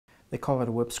They call it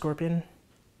a whip scorpion.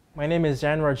 My name is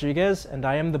Rodriques, and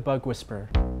I am the bug whisperer.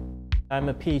 I'm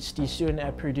a PhD student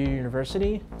at Purdue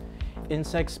University.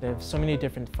 Insects have so many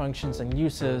different functions and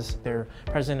uses. They're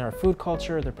present in our food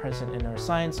culture, they're present in our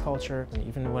science culture, and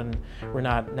even when we're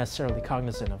not necessarily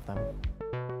cognizant of them.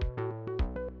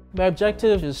 My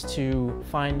objective is to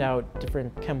find out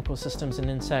different chemical systems in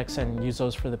insects and use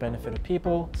those for the benefit of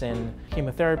people. In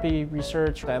chemotherapy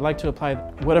research, I'd like to apply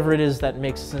whatever it is that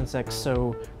makes insects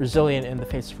so resilient in the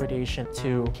face of radiation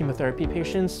to chemotherapy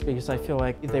patients, because I feel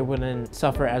like they wouldn't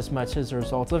suffer as much as a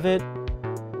result of it.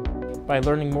 By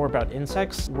learning more about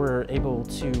insects, we're able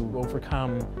to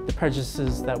overcome the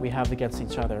prejudices that we have against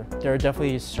each other. There are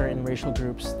definitely certain racial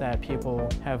groups that people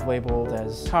have labeled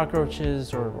as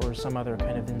cockroaches or some other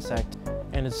kind of insect,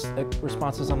 and it's a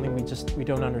response to something we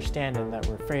don't understand and that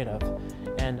we're afraid of.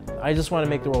 And I just want to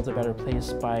make the world a better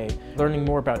place by learning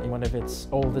more about one of its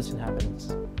oldest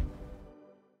inhabitants.